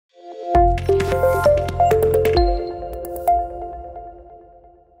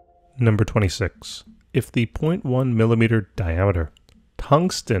Number 26. If the 0.1 millimeter diameter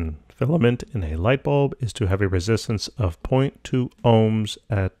tungsten filament in a light bulb is to have a resistance of 0.2 ohms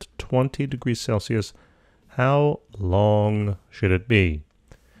at 20 degrees Celsius, how long should it be?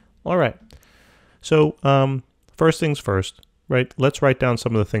 All right. So first things first, right? Let's write down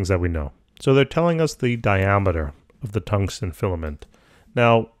some of the things that we know. So they're telling us the diameter of the tungsten filament.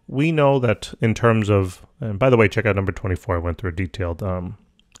 Now, we know that in terms of, and by the way, check out number 24. I went through a detailed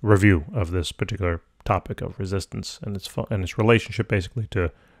review of this particular topic of resistance and its relationship basically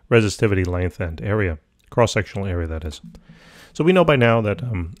to resistivity, length, and area, cross-sectional area, that is. So we know by now that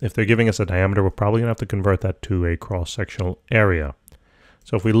if they're giving us a diameter, we're probably going to have to convert that to a cross-sectional area.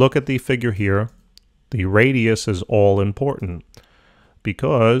 So if we look at the figure here, the radius is all important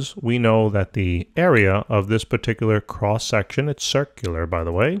because we know that the area of this particular cross-section, it's circular by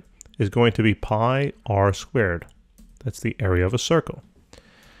the way, is going to be pi r squared. That's the area of a circle.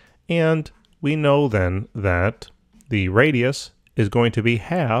 And we know then that the radius is going to be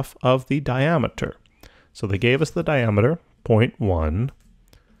half of the diameter. So they gave us the diameter, 0.1.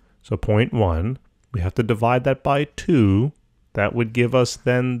 So 0.1, we have to divide that by 2. That would give us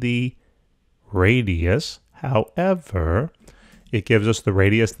then the radius. However, it gives us the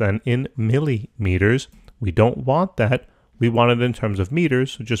radius then in millimeters. We don't want that. We want it in terms of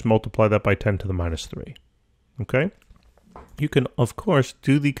meters, so just multiply that by 10 to the minus 3. Okay? You can, of course,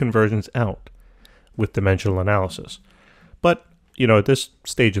 do the conversions out with dimensional analysis. But, you know, at this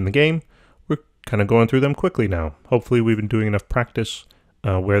stage in the game, we're kind of going through them quickly now. Hopefully we've been doing enough practice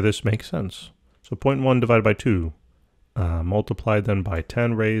where this makes sense. So 0.1 divided by 2, multiplied then by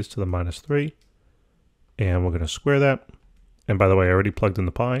 10 raised to the minus 3. And we're going to square that. And by the way, I already plugged in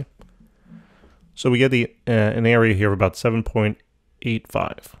the pi. So we get an area here of about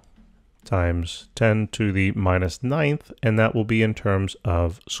 7.85 times 10 to the minus 9th, and that will be in terms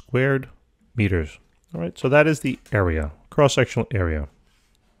of squared meters. All right, so that is the area, cross-sectional area.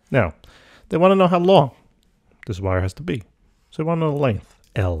 Now, they want to know how long this wire has to be. So they want to know the length,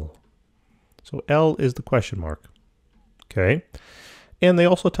 L. So L is the question mark. Okay, and they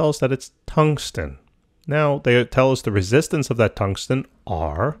also tell us that it's tungsten. Now, they tell us the resistance of that tungsten,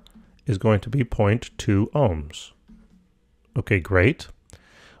 R, is going to be 0.2 ohms. Okay, great.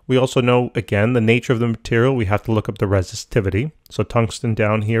 We also know, again, the nature of the material. We have to look up the resistivity. So tungsten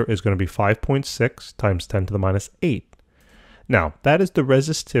down here is going to be 5.6 times 10 to the minus 8. Now, that is the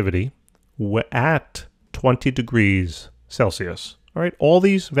resistivity at 20 degrees Celsius. All right, all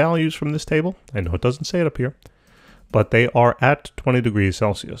these values from this table, I know it doesn't say it up here, but they are at 20 degrees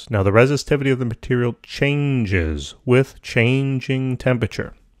Celsius. Now, the resistivity of the material changes with changing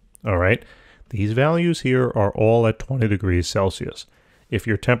temperature. All right, these values here are all at 20 degrees Celsius. If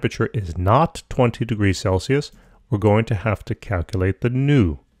your temperature is not 20 degrees Celsius, we're going to have to calculate the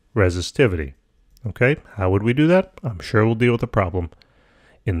new resistivity. Okay, how would we do that? I'm sure we'll deal with the problem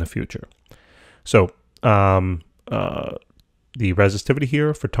in the future. So the resistivity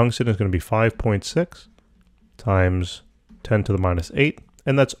here for tungsten is going to be 5.6 times 10 to the minus 8,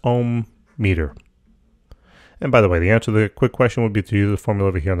 and that's ohm meter. And by the way, the answer to the quick question would be to use the formula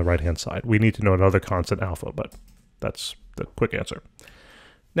over here on the right-hand side. We need to know another constant alpha, but that's the quick answer.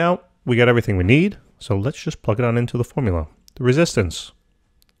 Now, we got everything we need, so let's just plug it on into the formula. The resistance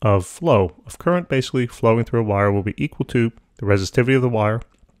of flow, of current basically flowing through a wire, will be equal to the resistivity of the wire,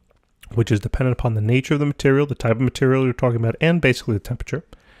 which is dependent upon the nature of the material, the type of material you're talking about, and basically the temperature,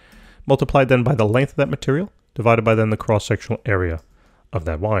 multiplied then by the length of that material, divided by then the cross-sectional area of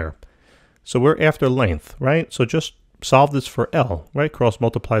that wire. So we're after length, right? So just solve this for L, right?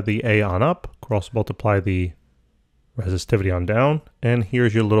 Cross-multiply the A on up, cross-multiply the resistivity on down, and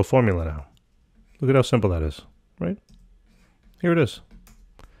here's your little formula now. Look at how simple that is, right? Here it is.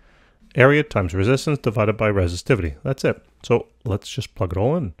 Area times resistance divided by resistivity. That's it. So let's just plug it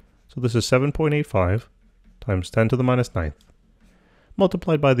all in. So this is 7.85 times 10 to the minus 9th,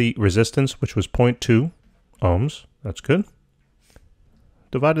 multiplied by the resistance, which was 0.2 ohms. That's good.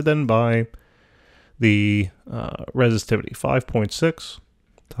 Divided then by the resistivity, 5.6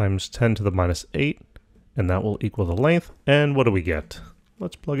 times 10 to the minus 8, and that will equal the length. And what do we get?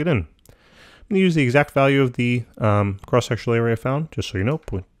 Let's plug it in. I'm going to use the exact value of the cross-sectional area found, just so you know.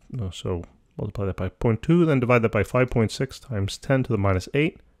 So multiply that by 0.2, then divide that by 5.6 times 10 to the minus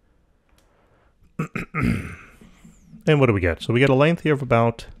 8. And what do we get? So we get a length here of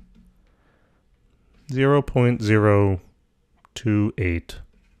about 0.028,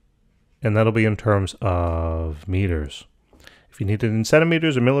 and that'll be in terms of meters. If you need it in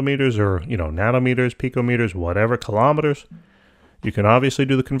centimeters or millimeters or, you know, nanometers, picometers, whatever, kilometers, You can obviously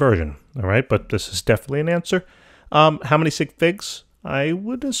do the conversion, all right? But this is definitely an answer. How many sig figs? I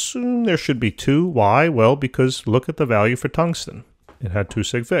would assume there should be 2. Why? Well, because look at the value for tungsten. It had 2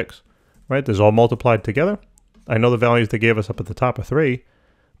 sig figs, right? There's all multiplied together. I know the values they gave us up at the top are 3,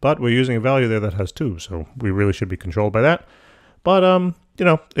 but we're using a value there that has 2, so we really should be controlled by that. But, you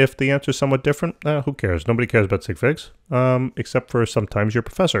know, if the answer is somewhat different, who cares? Nobody cares about sig figs, except for sometimes your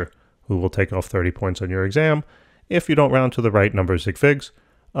professor, who will take off 30 points on your exam if you don't round to the right number of sig figs.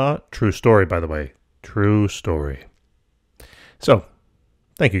 True story, by the way. True story. So,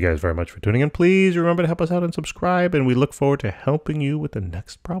 thank you guys very much for tuning in. Please remember to help us out and subscribe, and we look forward to helping you with the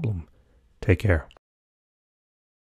next problem. Take care.